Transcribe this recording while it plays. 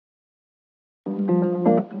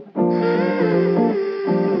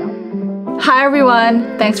Hi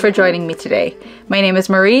everyone, thanks for joining me today. My name is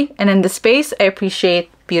Marie, and in this space I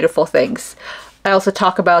appreciate beautiful things. I also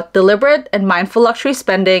talk about deliberate and mindful luxury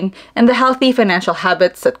spending and the healthy financial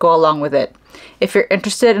habits that go along with it. If you're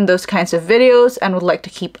interested in those kinds of videos and would like to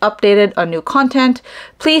keep updated on new content,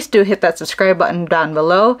 please do hit that subscribe button down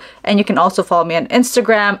below, and you can also follow me on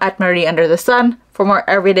Instagram at MarieUnderTheSun for more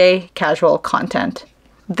everyday casual content.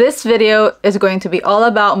 This video is going to be all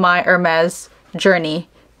about my Hermes journey,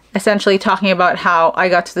 essentially talking about how I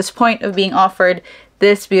got to this point of being offered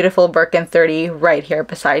this beautiful Birkin 30 right here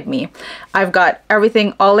beside me. I've got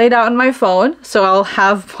everything all laid out on my phone, so I'll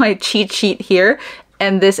have my cheat sheet here,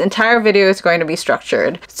 and this entire video is going to be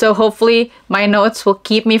structured. So hopefully my notes will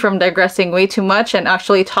keep me from digressing way too much and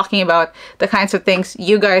actually talking about the kinds of things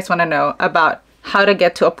you guys want to know about how to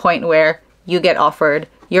get to a point where you get offered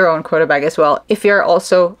your own quota bag as well. If you're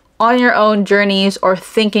also on your own journeys or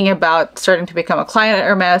thinking about starting to become a client at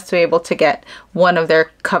Hermes to be able to get one of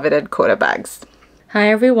their coveted quota bags.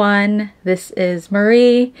 Hi everyone, this is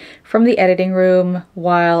Marie from the editing room.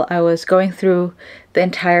 While I was going through the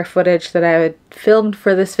entire footage that I had filmed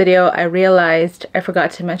for this video, I realized I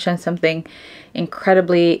forgot to mention something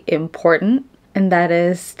incredibly important, and that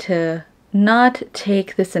is to not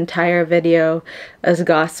take this entire video as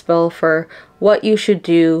gospel for what you should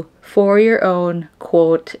do for your own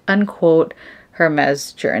quote unquote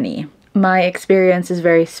Hermes journey. My experience is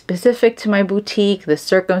very specific to my boutique, the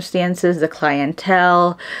circumstances, the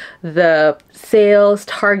clientele, the sales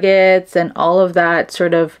targets, and all of that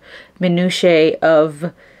sort of minutiae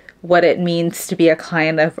of what it means to be a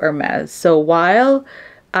client of Hermes. So while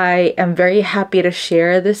I am very happy to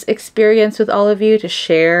share this experience with all of you, to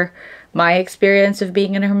share my experience of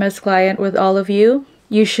being an Hermes client with all of you,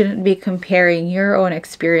 you shouldn't be comparing your own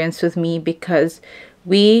experience with me, because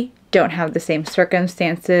we don't have the same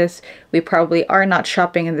circumstances. We probably are not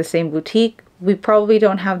shopping in the same boutique. We probably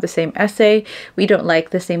don't have the same essay. We don't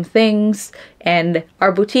like the same things. And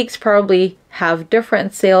our boutiques probably have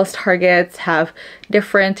different sales targets, have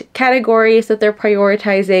different categories that they're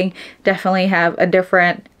prioritizing, definitely have a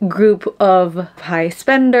different group of high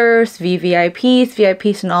spenders, VVIPs,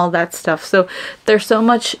 VIPs, and all that stuff. So there's so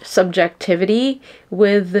much subjectivity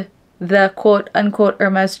with the quote unquote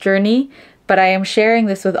Hermes journey. But I am sharing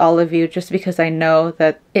this with all of you just because I know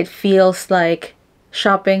that it feels like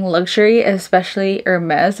shopping luxury, especially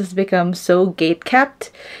Hermes, has become so gate-kept.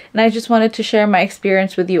 And I just wanted to share my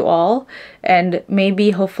experience with you all, and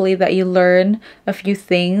maybe hopefully that you learn a few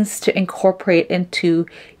things to incorporate into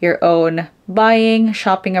your own buying,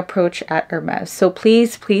 shopping approach at Hermes. So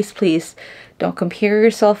please, please, please don't compare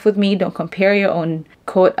yourself with me. Don't compare your own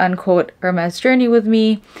quote unquote Hermes journey with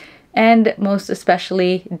me. And most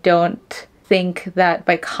especially, don't think that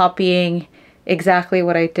by copying exactly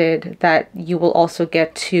what I did that you will also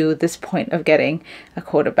get to this point of getting a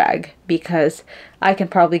quota bag, because I can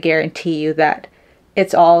probably guarantee you that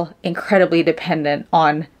it's all incredibly dependent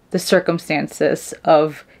on the circumstances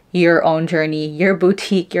of your own journey, your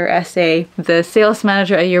boutique, your essay, the sales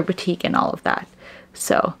manager at your boutique, and all of that.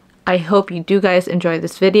 So I hope you do guys enjoy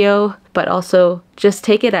this video, but also just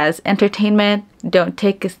take it as entertainment. Don't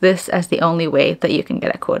take this as the only way that you can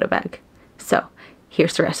get a quota bag. So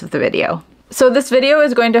here's the rest of the video. So this video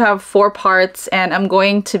is going to have 4 parts, and I'm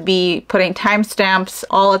going to be putting timestamps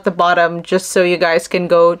all at the bottom just so you guys can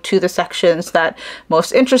go to the sections that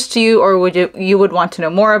most interest you or you would want to know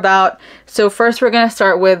more about. So first we're going to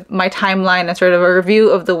start with my timeline and sort of a review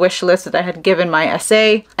of the wish list that I had given my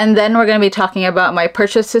essay. And then we're going to be talking about my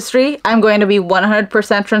purchase history. I'm going to be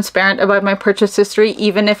 100% transparent about my purchase history,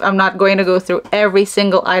 even if I'm not going to go through every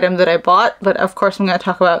single item that I bought. But of course I'm going to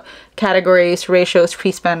talk about categories, ratios,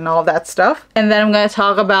 pre-spend, and all of that stuff. And then I'm going to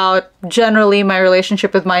talk about generally my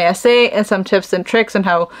relationship with my essay and some tips and tricks on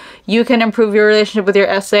how you can improve your relationship with your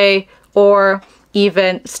essay, or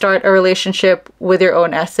even start a relationship with your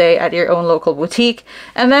own essay at your own local boutique.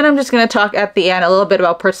 And then I'm just going to talk at the end a little bit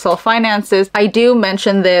about personal finances. I do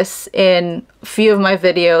mention this in a few of my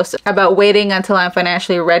videos about waiting until I'm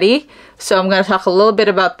financially ready. So I'm going to talk a little bit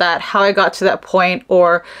about that, how I got to that point,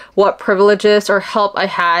 or what privileges or help I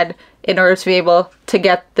had in order to be able to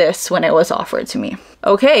get this when it was offered to me.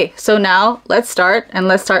 Okay, so now let's start, and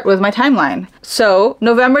let's start with my timeline. So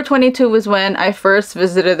November 22 was when I first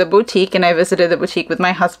visited the boutique, and I visited the boutique with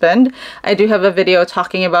my husband. I do have a video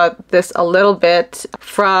talking about this a little bit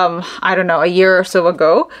from, I don't know, a year or so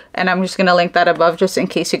ago, and I'm just gonna link that above just in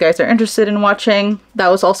case you guys are interested in watching. That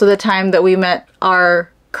was also the time that we met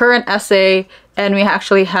our current essay, and we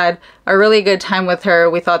actually had a really good time with her.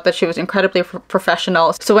 We thought that she was incredibly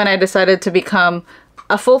professional. So when I decided to become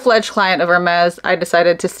a full-fledged client of Hermes, I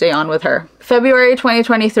decided to stay on with her. February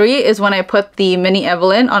 2023 is when I put the mini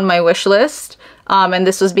Evelyn on my wish list. And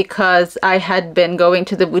this was because I had been going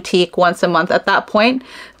to the boutique once a month at that point.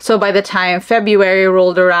 So by the time February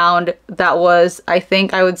rolled around, that was, I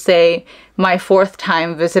think I would say, my 4th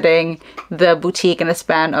time visiting the boutique in a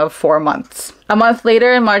span of 4 months. A month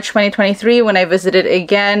later, in March 2023, when I visited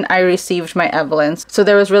again, I received my Evelyn's. So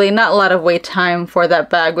there was really not a lot of wait time for that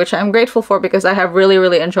bag, which I'm grateful for because I have really,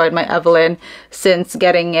 really enjoyed my Evelyn since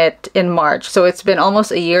getting it in March. So it's been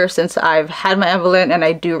almost a year since I've had my Evelyn, and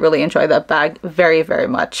I do really enjoy that bag very, very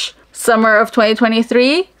much. Summer of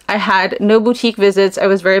 2023, I had no boutique visits. I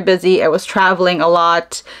was very busy. I was traveling a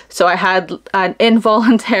lot. So I had an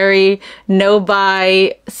involuntary no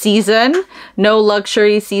buy season, no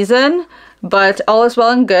luxury season, but all is well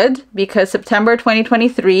and good because September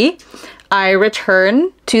 2023, I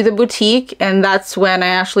returned to the boutique, and that's when I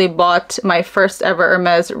actually bought my first ever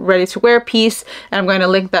Hermes ready-to-wear piece. And I'm going to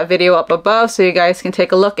link that video up above so you guys can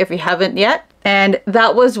take a look if you haven't yet. And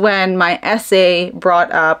that was when my essay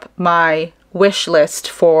brought up my wish list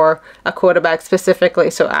for a quota bag specifically.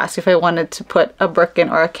 So asked if I wanted to put a Birkin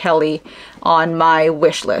or a Kelly on my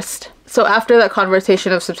wish list. So after that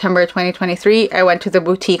conversation of September 2023, I went to the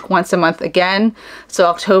boutique once a month again. So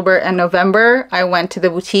October and November, I went to the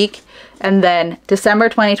boutique. And then December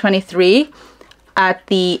 2023, at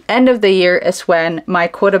the end of the year is when my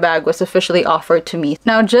quota bag was officially offered to me.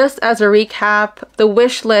 Now, just as a recap, the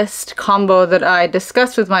wish list combo that I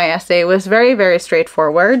discussed with my essay was very, very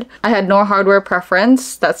straightforward. I had no hardware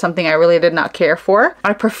preference. That's something I really did not care for.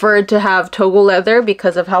 I preferred to have Togo leather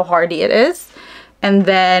because of how hardy it is. And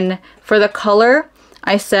then for the color,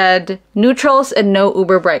 I said neutrals and no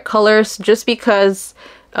uber bright colors just because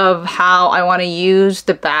of how I want to use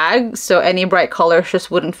the bag. So any bright colors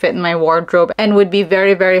just wouldn't fit in my wardrobe and would be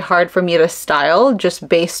very, very hard for me to style just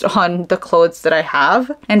based on the clothes that I have.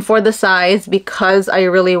 And for the size, because I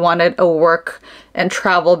really wanted a work and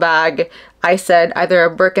travel bag, I said either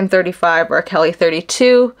a Birkin 35 or a Kelly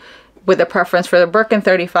 32 with a preference for the Birkin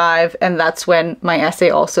 35. And that's when my essay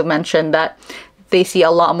also mentioned that they see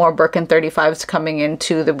a lot more Birkin 35s coming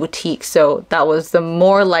into the boutique. So that was the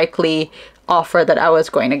more likely offer that I was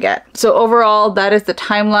going to get. So overall, that is the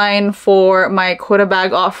timeline for my quota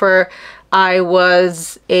bag offer. I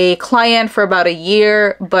was a client for about a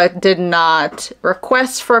year, but did not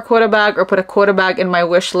request for a quota bag or put a quota bag in my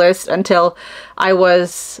wish list until I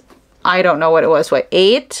was, I don't know what it was, what,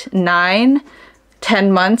 8, 9,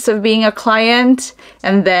 10 months of being a client.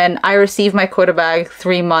 And then I received my quota bag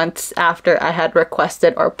 3 months after I had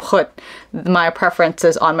requested or put my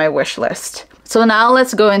preferences on my wish list. So now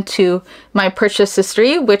let's go into my purchase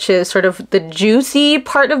history, which is sort of the juicy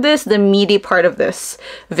part of this, the meaty part of this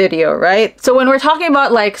video, right? So when we're talking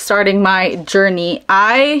about like starting my journey,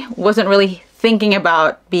 I wasn't really thinking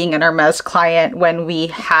about being an Hermes client when we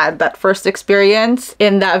had that first experience.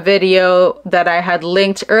 In that video that I had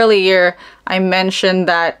linked earlier, I mentioned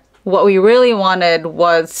that what we really wanted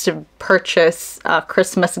was to purchase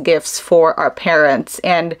Christmas gifts for our parents.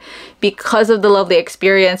 And because of the lovely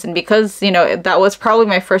experience and because, you know, that was probably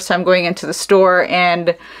my first time going into the store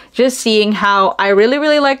and just seeing how I really,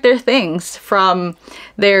 really like their things, from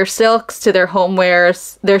their silks to their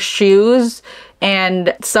homewares, their shoes,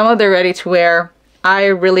 and some of their ready-to-wear. I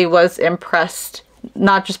really was impressed,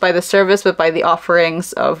 not just by the service, but by the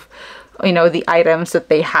offerings of, you know, the items that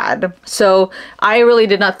they had. So I really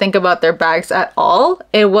did not think about their bags at all.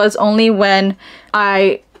 It was only when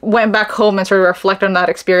I went back home and sort of reflect on that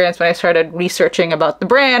experience when I started researching about the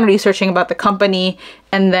brand, researching about the company,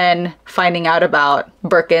 and then finding out about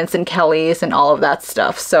Birkins and Kellys and all of that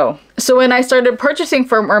stuff. So when I started purchasing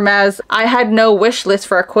from Hermes, I had no wish list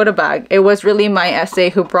for a quota bag. It was really my essay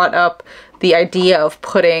who brought up the idea of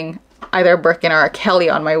putting either a Birkin or a Kelly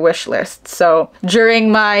on my wish list. So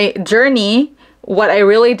during my journey, what I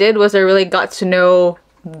really did was I really got to know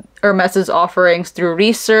Hermes's offerings through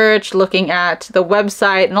research, looking at the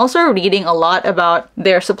website, and also reading a lot about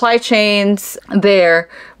their supply chains, their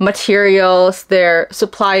materials, their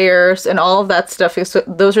suppliers, and all of that stuff. So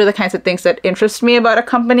those are the kinds of things that interest me about a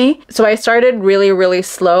company. So I started really, really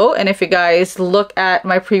slow. And if you guys look at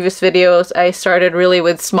my previous videos, I started really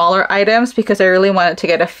with smaller items because I really wanted to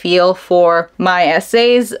get a feel for my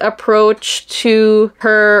essay's approach to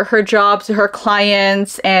her job, to her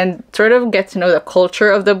clients, and sort of get to know the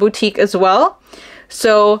culture of the boutique as well.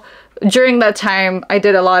 So during that time, I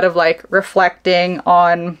did a lot of like reflecting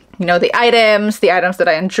on, you know, the items that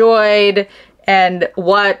I enjoyed, and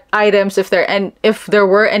what items, if there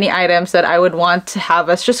were any items that I would want to have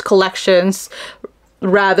as just collections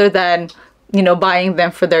rather than you know, buying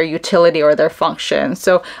them for their utility or their function.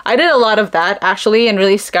 So I did a lot of that actually, and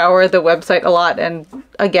really scoured the website a lot, and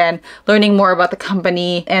again, learning more about the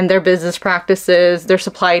company and their business practices, their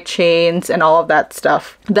supply chains, and all of that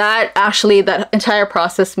stuff. That entire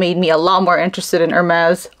process made me a lot more interested in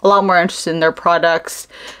Hermes, a lot more interested in their products,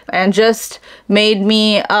 and just made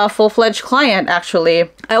me a full-fledged client actually.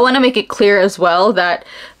 I want to make it clear as well that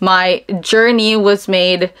my journey was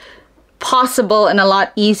made possible and a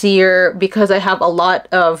lot easier because I have a lot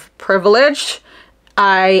of privilege.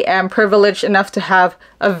 I am privileged enough to have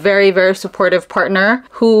a very, very supportive partner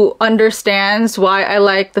who understands why I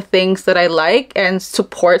like the things that I like and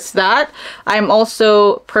supports that. I'm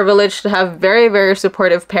also privileged to have very, very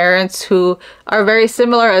supportive parents who are very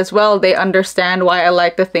similar as well. They understand why I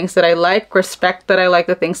like the things that I like, respect that I like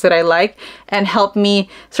the things that I like, and help me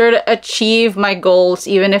sort of achieve my goals,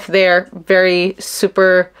 even if they're very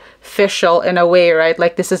superficial in a way, right?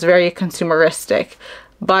 Like, this is very consumeristic.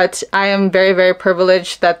 But I am very, very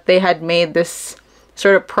privileged that they had made this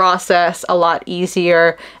sort of process a lot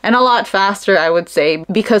easier and a lot faster, I would say,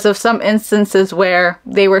 because of some instances where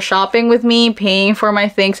they were shopping with me, paying for my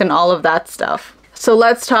things, and all of that stuff. So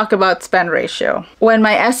let's talk about spend ratio. When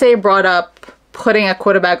my SA brought up putting a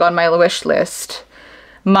quota bag on my wish list,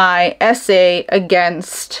 my SA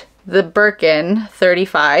against the Birkin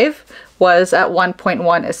 35 was at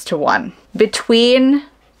 1.1:1. Between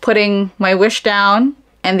putting my wish down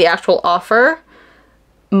and the actual offer,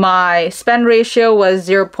 my spend ratio was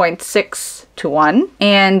 0.6:1,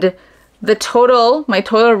 and my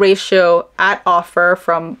total ratio at offer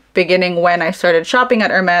from beginning when I started shopping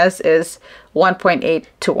at Hermes is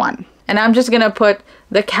 1.8:1. And I'm just gonna put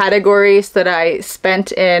the categories that I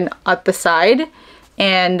spent in at the side,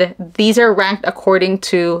 and these are ranked according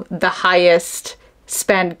to the highest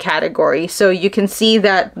spend category. So you can see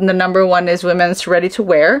that the number one is women's ready to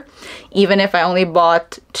wear. Even if I only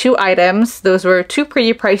bought 2 items, those were 2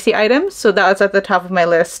 pretty pricey items, so that was at the top of my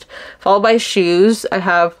list. Followed by shoes. I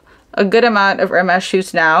have a good amount of Hermes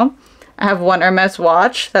shoes now. I have 1 Hermes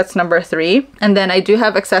watch, that's number 3. And then I do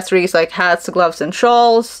have accessories like hats, gloves, and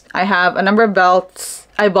shawls. I have a number of belts.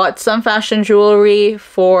 I bought some fashion jewelry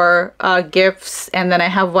for gifts, and then I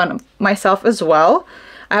have one myself as well.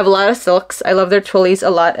 I have a lot of silks. I love their twillies a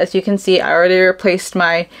lot. As you can see, I already replaced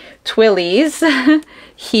my twillies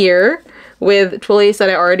here with twillies that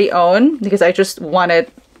I already own because I just wanted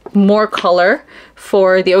more color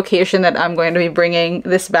for the occasion that I'm going to be bringing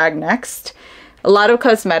this bag next. A lot of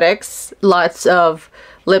cosmetics, lots of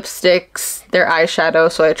lipsticks, their eyeshadow,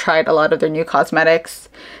 so I tried a lot of their new cosmetics.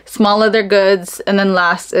 Small leather goods, and then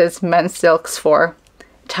last is men's silks for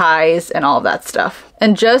ties and all of that stuff.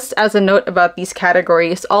 And just as a note about these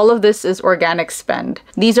categories, all of this is organic spend.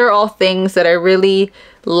 These are all things that I really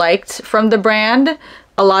liked from the brand.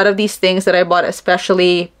 A lot of these things that I bought,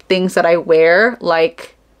 especially things that I wear,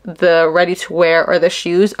 like the ready to wear or the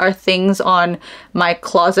shoes, are things on my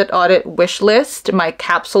closet audit wish list, my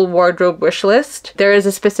capsule wardrobe wish list. There is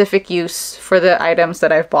a specific use for the items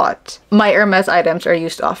that I've bought. My Hermes items are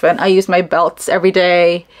used often. I use my belts every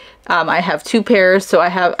day. I have 2 pairs, so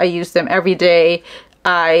I use them every day.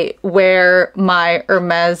 I wear my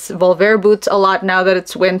Hermes Volvere boots a lot now that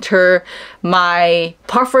it's winter. My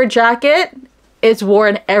puffer jacket is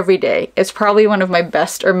worn every day. It's probably one of my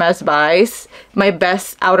best Hermes buys, my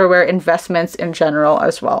best outerwear investments in general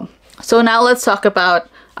as well. So now let's talk about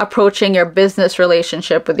approaching your business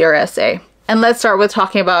relationship with your SA. And let's start with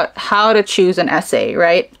talking about how to choose an SA,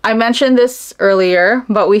 right? I mentioned this earlier,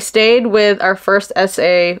 but we stayed with our first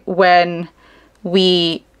SA when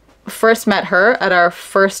we first met her at our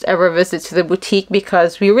first ever visit to the boutique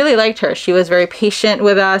because we really liked her. She was very patient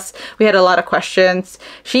with us. We had a lot of questions.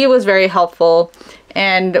 She was very helpful,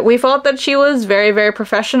 and we felt that she was very, very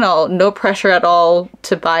professional. No pressure at all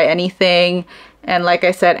to buy anything. And like I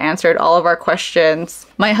said, answered all of our questions.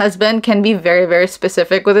 My husband can be very, very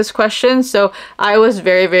specific with his questions, so I was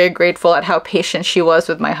very, very grateful at how patient she was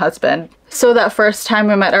with my husband. So that first time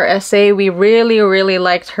we met our SA, we really, really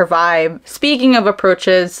liked her vibe. Speaking of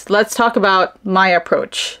approaches, let's talk about my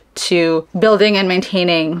approach to building and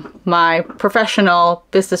maintaining my professional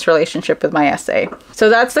business relationship with my SA. So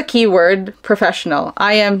that's the key word, professional.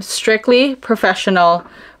 I am strictly professional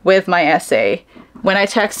with my SA. When I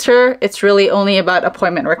text her, it's really only about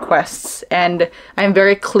appointment requests, and I'm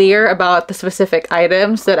very clear about the specific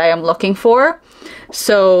items that I am looking for.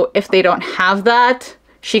 So if they don't have that,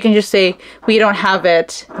 she can just say, we don't have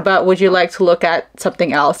it, but would you like to look at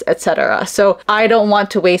something else, etc. So I don't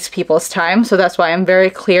want to waste people's time, so that's why I'm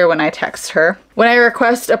very clear when I text her. When I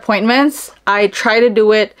request appointments, I try to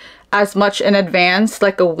do it as much in advance,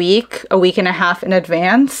 like a week and a half in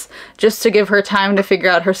advance, just to give her time to figure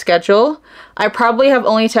out her schedule. I probably have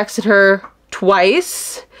only texted her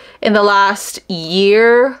twice in the last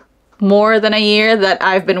year, more than a year, that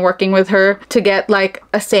I've been working with her to get like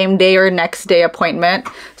a same day or next day appointment.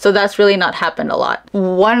 So that's really not happened a lot.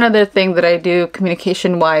 One other thing that I do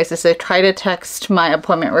communication wise is I try to text my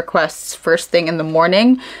appointment requests first thing in the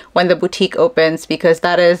morning when the boutique opens, because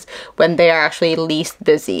that is when they are actually least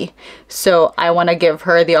busy. So I want to give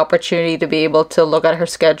her the opportunity to be able to look at her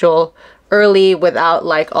schedule early without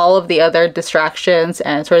like all of the other distractions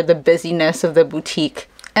and sort of the busyness of the boutique.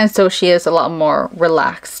 And so she is a lot more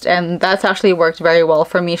relaxed, and that's actually worked very well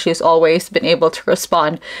for me. She's always been able to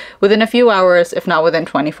respond within a few hours, if not within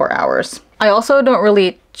 24 hours. I also don't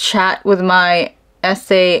really chat with my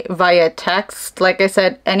SA via text. Like I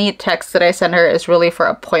said, any text that I send her is really for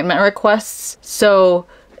appointment requests. So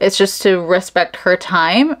it's just to respect her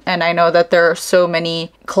time. And I know that there are so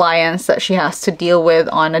many clients that she has to deal with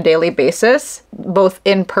on a daily basis, both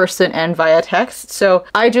in person and via text. So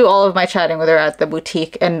I do all of my chatting with her at the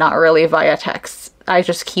boutique and not really via text. I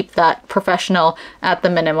just keep that professional at the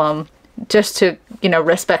minimum, just to, you know,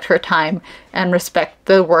 respect her time and respect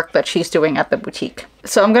the work that she's doing at the boutique.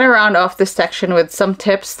 So I'm going to round off this section with some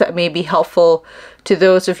tips that may be helpful to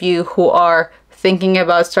those of you who are thinking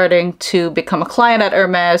about starting to become a client at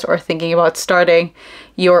Hermes, or thinking about starting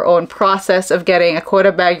your own process of getting a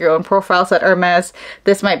quota bag, your own profiles at Hermes.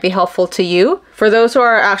 This might be helpful to you. For those who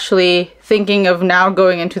are actually thinking of now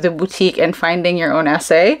going into the boutique and finding your own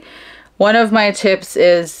SA, one of my tips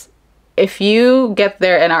is, if you get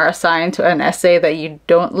there and are assigned to an SA that you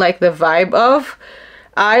don't like the vibe of,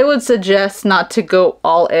 I would suggest not to go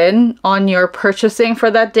all in on your purchasing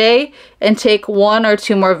for that day, and take 1 or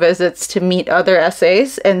 2 more visits to meet other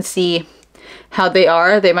SAs and see how they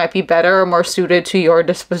are. They might be better or more suited to your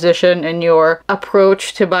disposition and your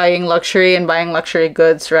approach to buying luxury and buying luxury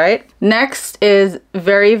goods, right? Next is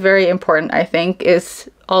very, very important, I think,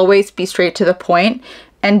 is always be straight to the point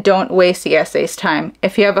and don't waste the SA's time.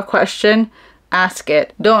 If you have a question, ask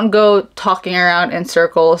it. Don't go talking around in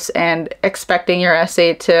circles and expecting your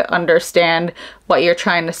SA to understand what you're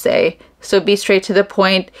trying to say. So be straight to the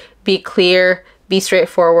point, be clear, be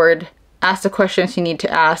straightforward, ask the questions you need to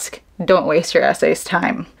ask. Don't waste your SA's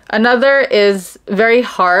time. Another is very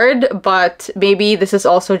hard, but maybe this is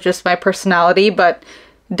also just my personality, but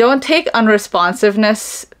don't take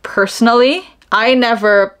unresponsiveness personally. I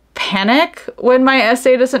never panic when my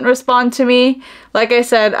SA doesn't respond to me. Like I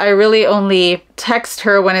said, I really only text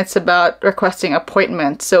her when it's about requesting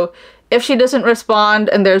appointments. So if she doesn't respond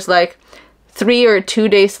and there's like 3 or 2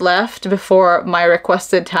 days left before my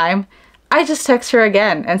requested time, I just text her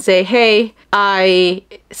again and say, hey, I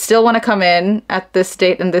still want to come in at this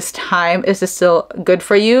date and this time. Is this still good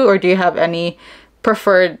for you? Or do you have any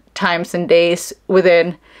preferred times and days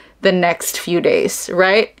within the next few days,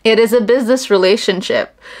 right? It is a business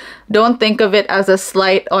relationship. Don't think of it as a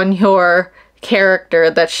slight on your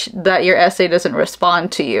character that your SA doesn't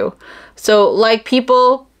respond to you. So like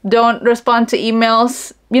people don't respond to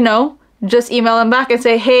emails, you know, just email them back and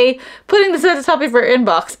say, hey, putting this at the top of your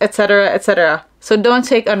inbox, etc., etc. So don't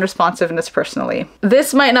take unresponsiveness personally.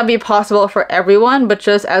 This might not be possible for everyone, but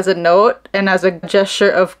just as a note and as a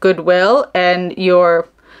gesture of goodwill and your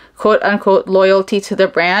quote-unquote loyalty to the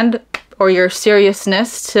brand, or your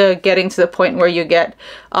seriousness to getting to the point where you get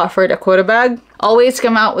offered a quota bag, always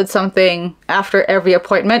come out with something after every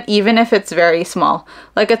appointment, even if it's very small,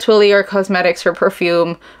 like a Twilly or cosmetics or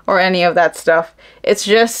perfume or any of that stuff. It's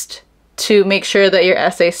just to make sure that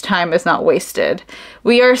your SA's time is not wasted.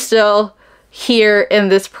 We are still here in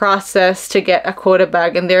this process to get a quota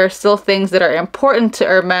bag, and there are still things that are important to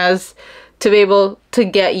Hermes to be able to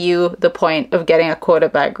get you the point of getting a quota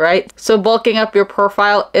bag, right? So bulking up your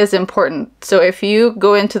profile is important. So if you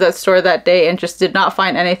go into that store that day and just did not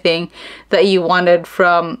find anything that you wanted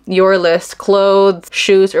from your list, clothes,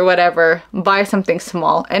 shoes, or whatever, buy something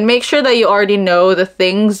small and make sure that you already know the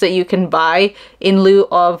things that you can buy in lieu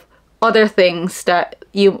of other things that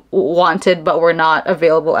you wanted but were not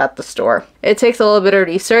available at the store. It takes a little bit of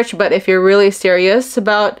research, but if you're really serious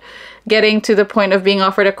about getting to the point of being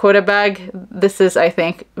offered a quota bag, this is, I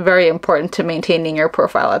think, very important to maintaining your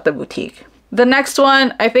profile at the boutique. The next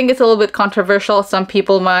one, I think it's a little bit controversial. Some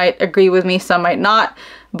people might agree with me, some might not,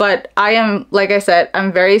 but I am, like I said,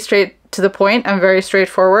 I'm very straight to the point. I'm very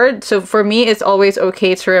straightforward. So for me, it's always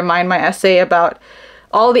okay to remind my SA about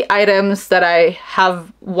all the items that I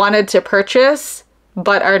have wanted to purchase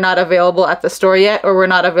but are not available at the store yet, or were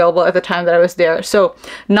not available at the time that I was there. So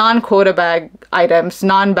non-quota bag items,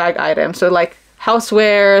 non-bag items, so like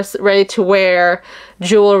housewares, ready to wear,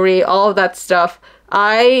 jewelry, all of that stuff.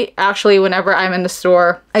 I actually, whenever I'm in the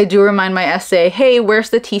store, I do remind my SA, hey, where's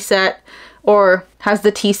the tea set? Or has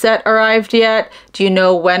the tea set arrived yet? Do you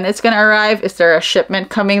know when it's gonna arrive? Is there a shipment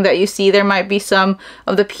coming that you see there might be some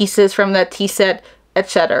of the pieces from that tea set,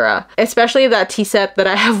 etc. Especially that tea set that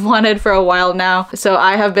I have wanted for a while now. So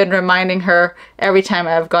I have been reminding her every time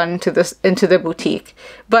I've gone into the boutique.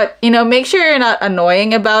 But you know, make sure you're not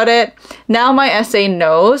annoying about it. Now my SA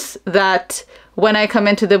knows that when I come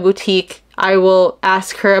into the boutique, I will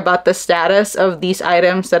ask her about the status of these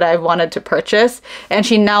items that I've wanted to purchase, and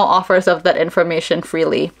she now offers up that information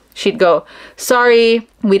freely. She'd go, sorry,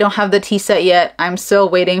 we don't have the tea set yet. I'm still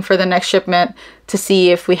waiting for the next shipment to see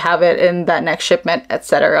if we have it in that next shipment,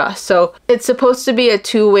 etc. So it's supposed to be a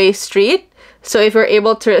two-way street. So if you're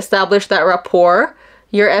able to establish that rapport,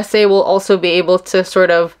 your SA will also be able to sort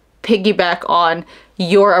of piggyback on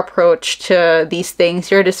your approach to these things,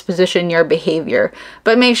 your disposition, your behavior.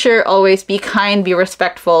 But make sure always be kind, be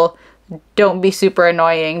respectful, don't be super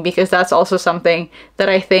annoying, because that's also something that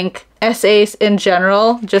I think SAs in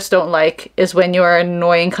general just don't like, is when you're an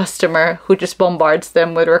annoying customer who just bombards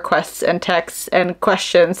them with requests and texts and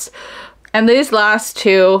questions. And these last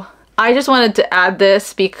two, I just wanted to add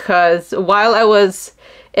this because while I was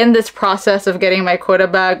in this process of getting my quota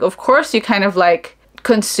bag, of course you kind of like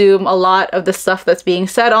consume a lot of the stuff that's being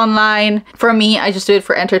said online. For me, I just do it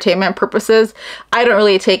for entertainment purposes. I don't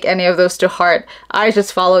really take any of those to heart. I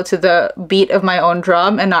just follow to the beat of my own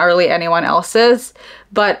drum and not really anyone else's.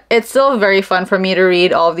 But it's still very fun for me to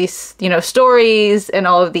read all of these, you know, stories and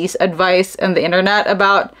all of these advice on the internet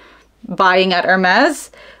about buying at Hermes.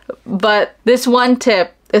 But this one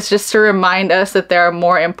tip is just to remind us that there are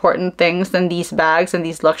more important things than these bags and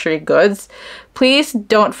these luxury goods. Please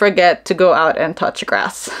don't forget to go out and touch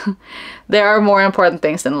grass. There are more important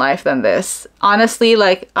things in life than this. Honestly,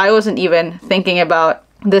 like, I wasn't even thinking about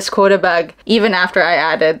this quota bag even after I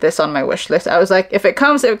added this on my wish list. I was like, if it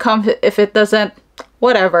comes, it comes. If it doesn't,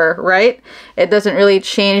 whatever, right? It doesn't really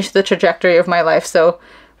change the trajectory of my life. So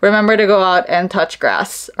remember to go out and touch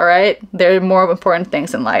grass, all right? There are more important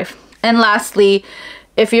things in life. And lastly,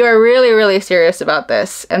 if you are really, really serious about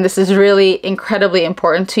this, and this is really incredibly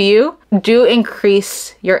important to you, do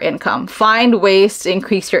increase your income. Find ways to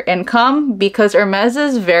increase your income, because Hermes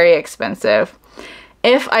is very expensive.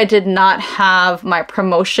 If I did not have my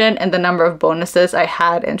promotion and the number of bonuses I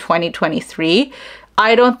had in 2023,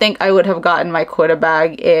 I don't think I would have gotten my quota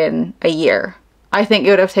bag in a year. I think it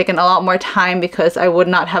would have taken a lot more time because I would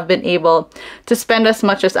not have been able to spend as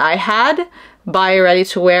much as I had, buy ready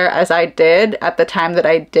to wear as I did at the time that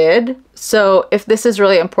I did. So if this is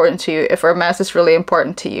really important to you, if Hermes is really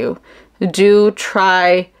important to you, do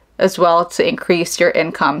try as well to increase your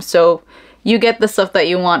income so you get the stuff that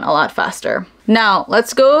you want a lot faster. Now,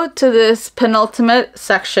 let's go to this penultimate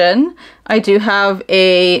section. I do have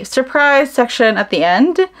a surprise section at the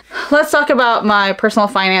end. Let's talk about my personal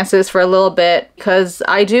finances for a little bit, because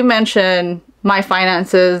I do mention my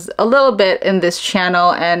finances a little bit in this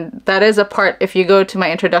channel, and that is a part, if you go to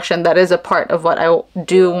my introduction, that is a part of what I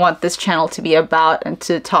do want this channel to be about and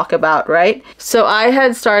to talk about, right? So I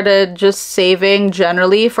had started just saving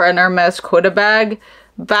generally for an Hermes quota bag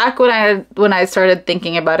back when I started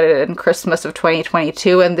thinking about it in Christmas of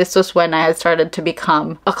 2022, and this was when I had started to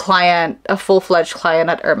become a client, a full-fledged client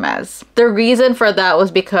at Hermes. The reason for that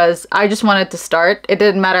was because I just wanted to start. It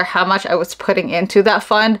didn't matter how much I was putting into that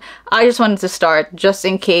fund. I just wanted to start just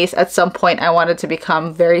in case at some point I wanted to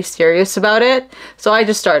become very serious about it. So I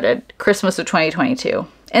just started Christmas of 2022.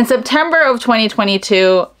 In September of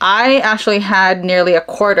 2022, I actually had nearly a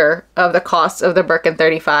quarter of the cost of the Birkin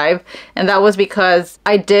 35, and that was because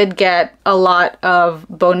I did get a lot of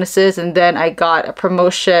bonuses, and then I got a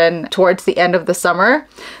promotion towards the end of the summer.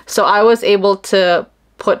 So I was able to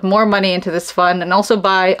put more money into this fund and also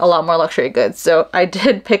buy a lot more luxury goods. So I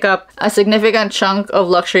did pick up a significant chunk of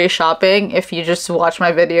luxury shopping if you just watch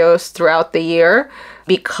my videos throughout the year,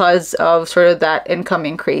 because of sort of that income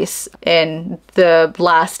increase in the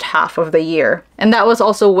last half of the year. And that was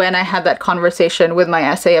also when I had that conversation with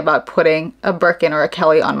my SA about putting a Birkin or a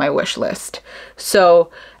Kelly on my wish list.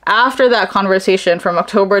 So after that conversation from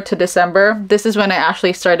October to December, this is when I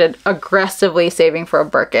actually started aggressively saving for a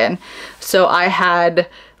Birkin. So I had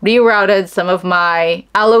rerouted some of my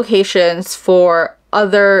allocations for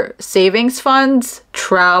other savings funds,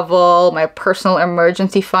 travel, my personal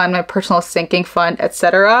emergency fund, my personal sinking fund,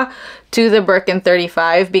 etc., to the Birkin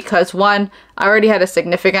 35, because one, I already had a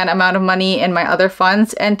significant amount of money in my other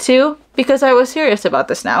funds, and two, because I was serious about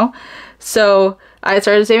this now. So I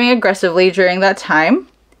started saving aggressively during that time.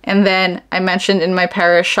 And then I mentioned in my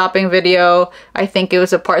Paris shopping video, I think it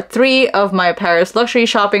was a part 3 of my Paris luxury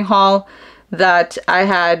shopping haul, that I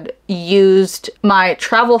had used my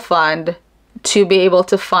travel fund to be able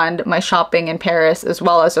to fund my shopping in Paris, as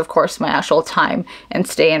well as, of course, my actual time and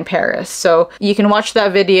stay in Paris. So you can watch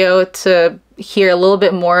that video to hear a little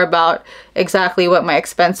bit more about exactly what my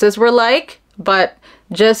expenses were like. But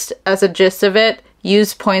just as a gist of it,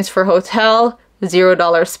 use points for hotel,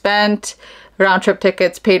 $0 spent, round trip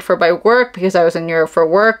tickets paid for by work because I was in Europe for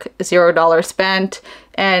work, $0 spent,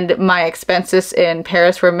 and my expenses in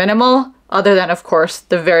Paris were minimal, other than, of course,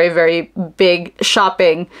 the very, very big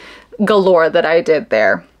shopping galore that I did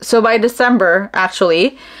there. So by December,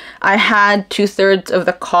 actually, I had 2/3 of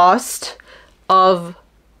the cost of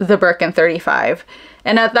the Birkin 35.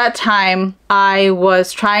 And at that time, I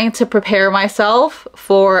was trying to prepare myself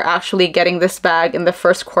for actually getting this bag in the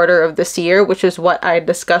first quarter of this year, which is what I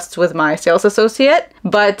discussed with my sales associate.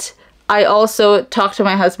 But I also talked to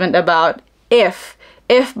my husband about if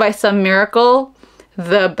by some miracle,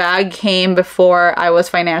 the bag came before I was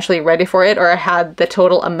financially ready for it, or I had the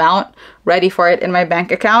total amount ready for it in my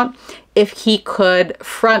bank account, if he could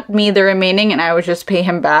front me the remaining and I would just pay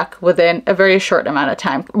him back within a very short amount of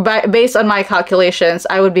time. But based on my calculations,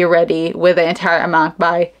 I would be ready with the entire amount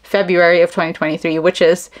by February of 2023, which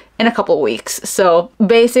is in a couple weeks. So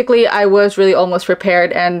basically, I was really almost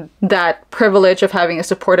prepared, and that privilege of having a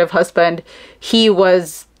supportive husband, he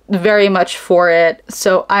was very much for it.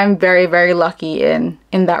 So I'm very, very lucky in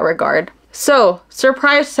that regard. So,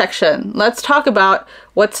 surprise section. Let's talk about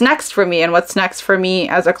what's next for me and what's next for me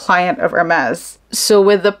as a client of Hermes. So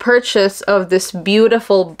with the purchase of this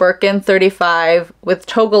beautiful Birkin 35 with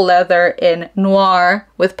toggle leather in noir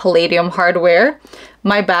with palladium hardware,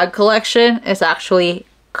 my bag collection is actually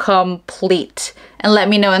complete. And let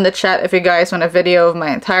me know in the chat if you guys want a video of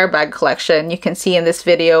my entire bag collection. You can see in this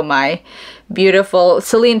video my beautiful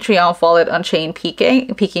Celine Triomphe wallet on chain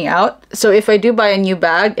peeking out. So if I do buy a new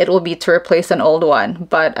bag, it will be to replace an old one.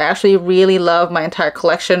 But I actually really love my entire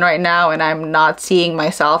collection right now, and I'm not seeing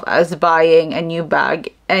myself as buying a new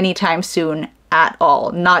bag anytime soon at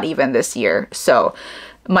all, not even this year. So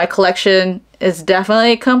my collection is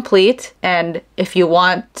definitely complete, and if you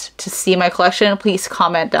want to see my collection, please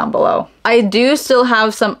comment down below. I do still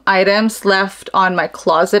have some items left on my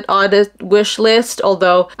closet audit wish list,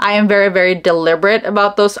 although I am very, very deliberate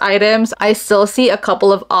about those items. I still see a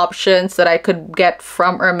couple of options that I could get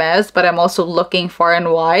from Hermes, but I'm also looking far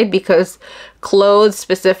and wide because clothes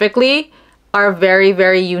specifically are very,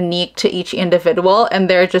 very unique to each individual, and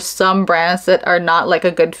there are just some brands that are not like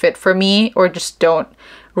a good fit for me, or just don't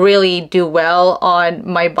really do well on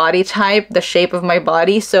my body type, the shape of my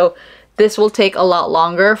body. So this will take a lot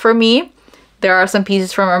longer for me. There are some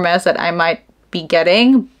pieces from Hermes that I might be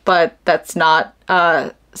getting, but that's not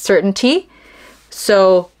a certainty.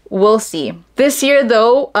 So we'll see. This year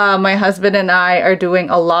though, my husband and I are doing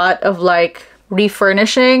a lot of like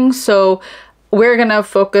refurnishing. So we're gonna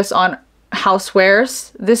focus on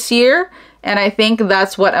housewares this year. And I think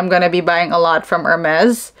that's what I'm gonna be buying a lot from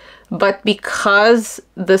Hermes. But because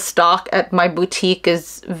the stock at my boutique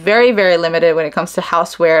is very, very limited when it comes to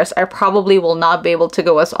housewares, I probably will not be able to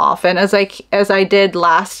go as often as I did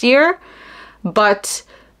last year. But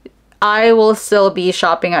I will still be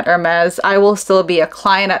shopping at Hermes. I will still be a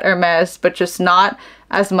client at Hermes, but just not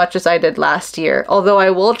as much as I did last year. Although I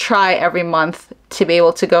will try every month to be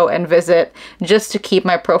able to go and visit just to keep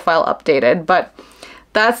my profile updated. But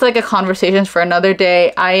that's like a conversation for another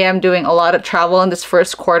day. I am doing a lot of travel in this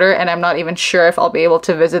first quarter, and I'm not even sure if I'll be able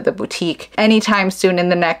to visit the boutique anytime soon in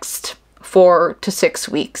the next 4 to 6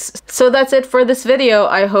 weeks. So that's it for this video.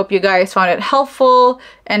 I hope you guys found it helpful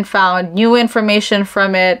and found new information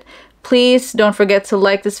from it. Please don't forget to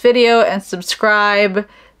like this video and subscribe.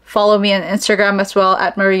 Follow me on Instagram as well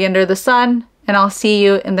at MarieUnderTheSun, and I'll see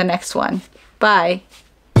you in the next one. Bye.